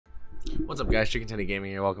What's up, guys? ChickenTendieGaming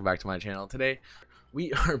here. Welcome back to my channel. Today,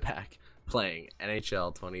 we are back playing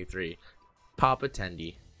NHL 23. Papa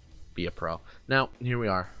Tendie, be a pro. Now, here we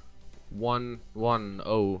are.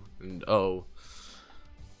 1-1-0 and 0.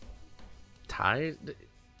 Tie?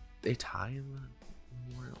 They tie in the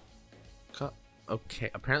Memorial Cup? Okay,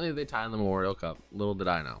 apparently they tie in the Memorial Cup. Little did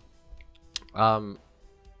I know.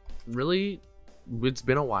 Really, it's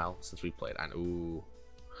been a while since we played. I know. Ooh.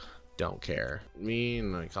 Don't care. Me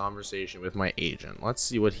in a conversation with my agent. Let's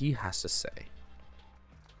see what he has to say.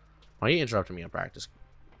 Why are you interrupting me on practice?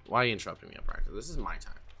 Why are you interrupting me on practice? This is my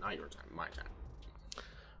time, not your time. My time.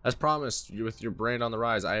 As promised, with your brand on the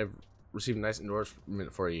rise, I have received a nice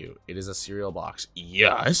endorsement for you. It is a cereal box.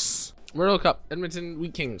 Yes. World Cup, Edmonton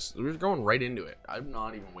Wheat Kings. We're going right into it. I'm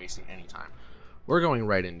not even wasting any time. We're going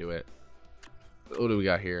right into it. What do we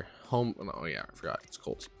got here? Home. Oh yeah, I forgot. It's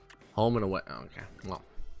Colts. Home and away. Oh, okay. Well.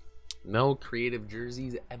 No creative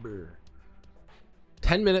jerseys ever.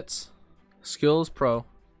 10 minutes. Skills pro.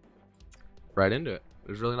 Right into it.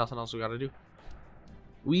 There's really nothing else we got to do.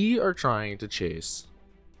 We are trying to chase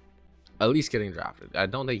at least getting drafted. I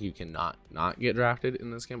don't think you can not get drafted in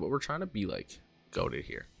this game, but we're trying to be like goated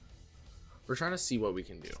here. We're trying to see what we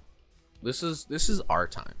can do. This is our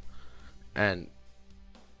time. And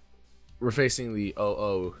we're facing the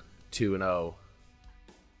 0-2-0.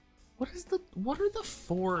 What are the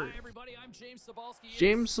four? Hi everybody, I'm James Sabalski.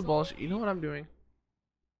 James Sabalski. You know what I'm doing?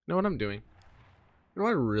 You know what I'm doing? You know what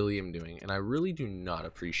I really am doing? And I really do not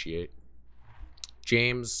appreciate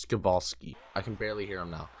James Sabalski. I can barely hear him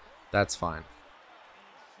now. That's fine.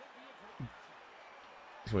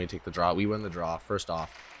 Can we take the draw? We win the draw. First off,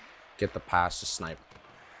 get the pass to snipe.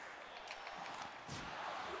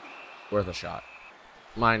 Worth a shot.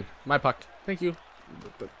 Mine. My puck. Thank you.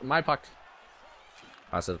 My puck.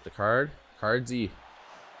 Pass it up the card. Card Z.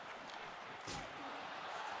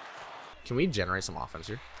 Can we generate some offense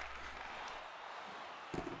here?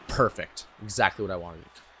 Perfect. Exactly what I wanted.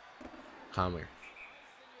 Come here.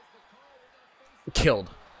 Killed.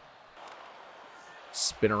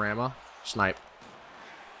 Spinorama. Snipe.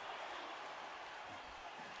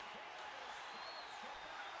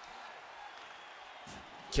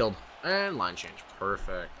 Killed. And line change.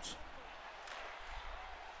 Perfect.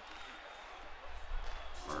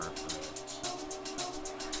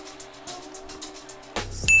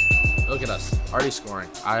 Look at us, already scoring.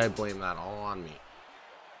 I blame that all on me.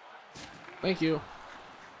 Thank you.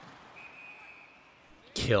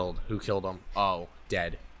 Killed. Who killed him? Oh,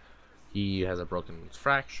 dead. He has a broken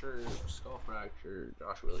fracture, skull fracture.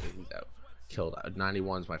 Josh Willie, he's out. Killed.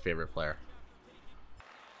 91's my favorite player.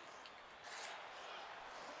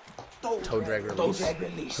 Toe drag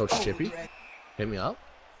release. Coach Chippy, hit me up.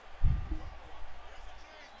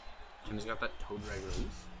 Jimmy's got that toe drag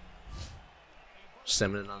release.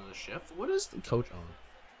 Sending on the shift. What is the coach on?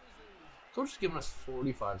 Coach is giving us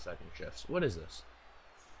 45-second shifts. What is this?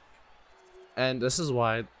 And this is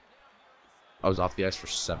why I was off the ice for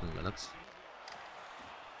 7 minutes.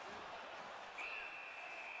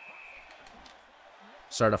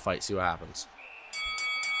 Start a fight. See what happens.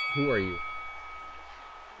 Who are you?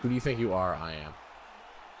 Who do you think you are? I am.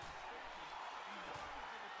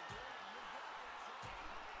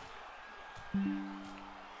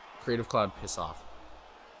 Creative Cloud, piss off.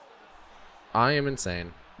 I am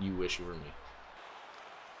insane. You wish you were me.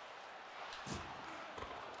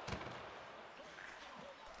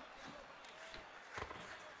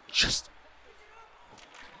 Just.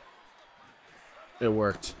 It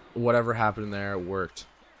worked. Whatever happened there, it worked.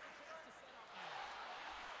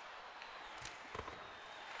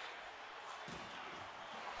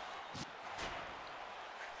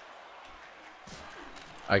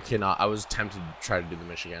 I cannot. I was tempted to try to do the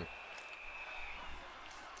Michigan.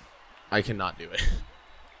 I cannot do it.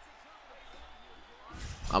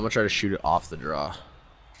 I'm gonna try to shoot it off the draw.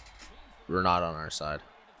 We're not on our side.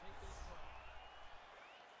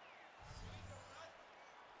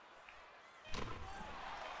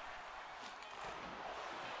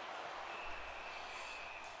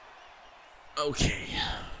 Okay.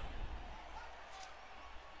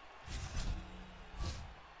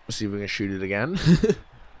 Let's see if we can shoot it again.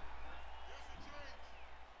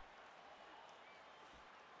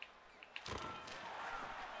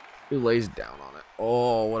 Who lays down on it?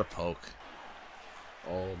 Oh, what a poke.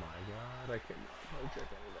 Oh my god, I cannot poke check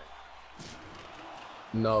anything.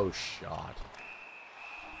 No shot.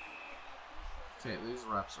 Okay, these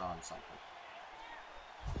reps are on something.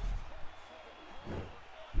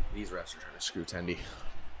 These reps are trying to screw Tendie.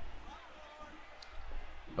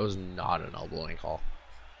 That was not an elbowing call.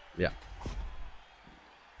 Yeah.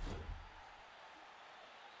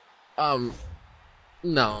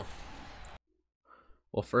 No.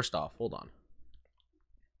 Well, first off, hold on.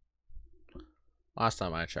 Last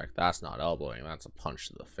time I checked, that's not elbowing. That's a punch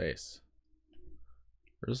to the face.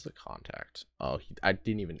 Where's the contact? Oh, I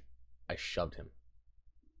didn't even... I shoved him.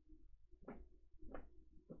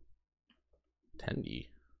 Tendie,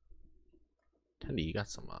 you got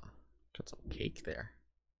some cake there.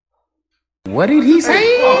 What did he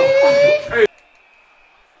say?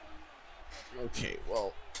 Okay,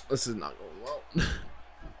 well, this is not going well.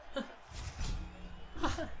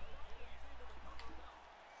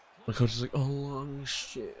 My coach is like, oh, long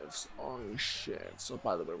shifts. So,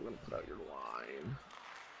 by the way, we're going to put out your line.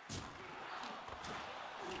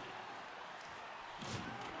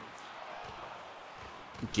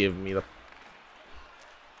 Give me the...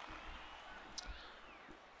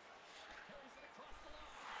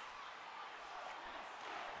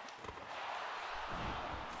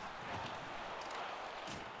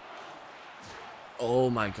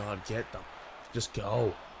 Oh my god, get them. Just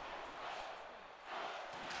go.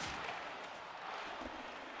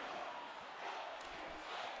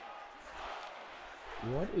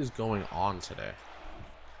 What is going on today?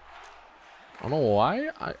 I don't know why.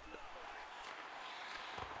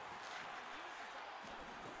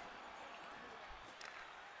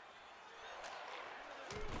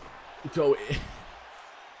 Go in.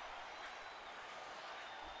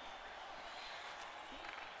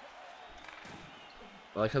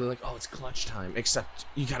 I like how they're like, oh, it's clutch time. Except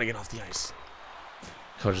you gotta get off the ice.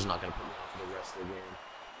 Coach is not gonna put me on for the rest of the game.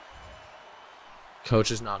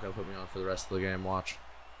 Coach is not gonna put me on for the rest of the game. Watch.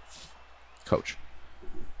 Coach,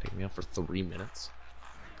 take me out for 3 minutes.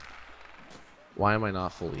 Why am I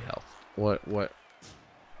not fully health? What?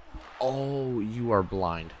 Oh, you are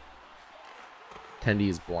blind. Tendie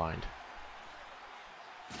is blind.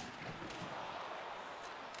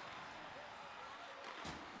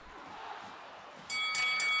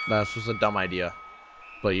 That was a dumb idea,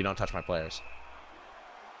 but you don't touch my players.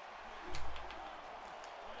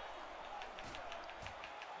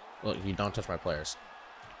 Look, you don't touch my players.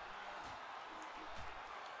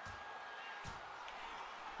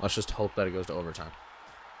 Let's just hope that it goes to overtime.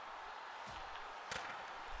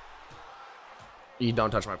 You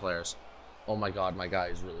don't touch my players. Oh my god, my guy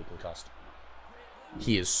is really concussed.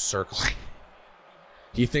 He is circling.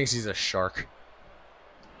 He thinks he's a shark.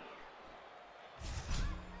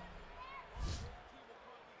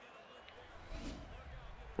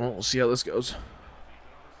 Well, we'll see how this goes.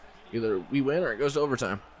 Either we win or it goes to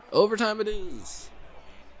overtime. Overtime it is.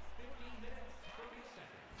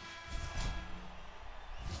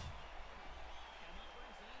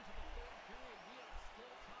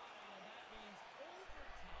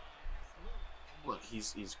 Look,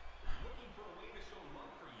 he's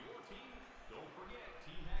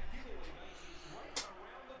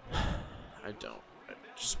I don't.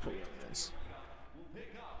 Just put me on this.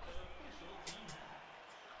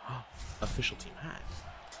 Official team hat.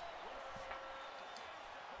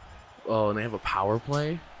 Oh, and they have a power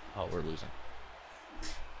play? Oh, we're losing.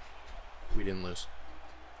 We didn't lose.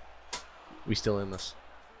 We still in this.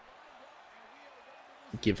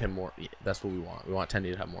 Give him more. Yeah, that's what we want. We want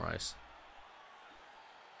Tendie to have more ice.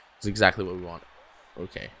 That's exactly what we want.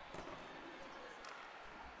 Okay.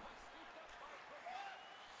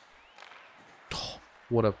 Oh,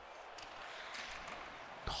 what a...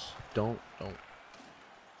 Oh, don't.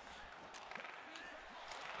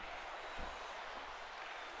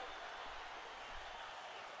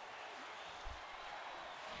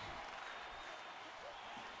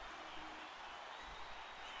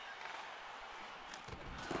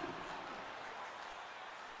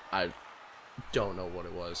 I don't know what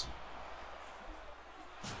it was.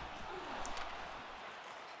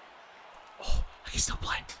 Oh, I can still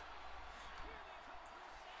play.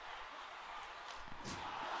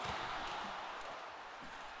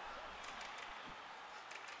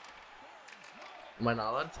 Am I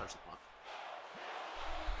not allowed to touch the puck?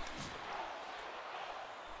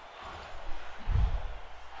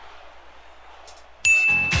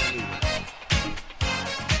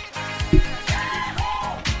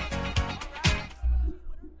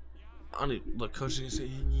 Look, coach is gonna say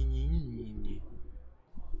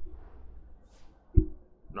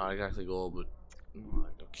not exactly goal, but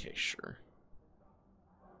okay, sure.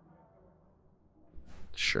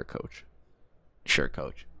 Sure, coach. Sure,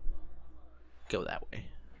 coach. Go that way.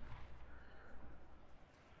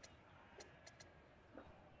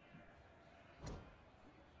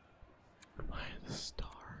 Am I the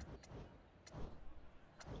star?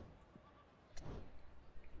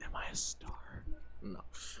 Am I a star? No.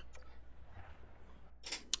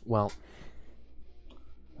 Well,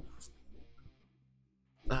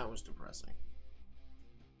 that was depressing.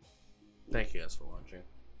 Thank you guys for watching.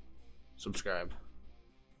 Subscribe.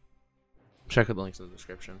 Check out the links in the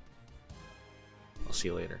description. I'll see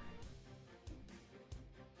you later.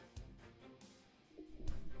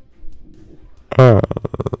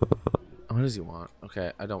 What does he want?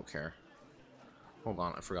 Okay, I don't care. Hold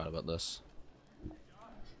on, I forgot about this.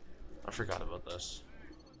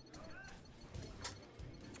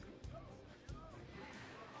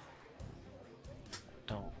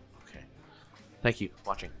 Don't. Okay. Thank you for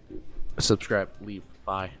watching. Subscribe, leave,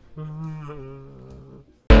 bye.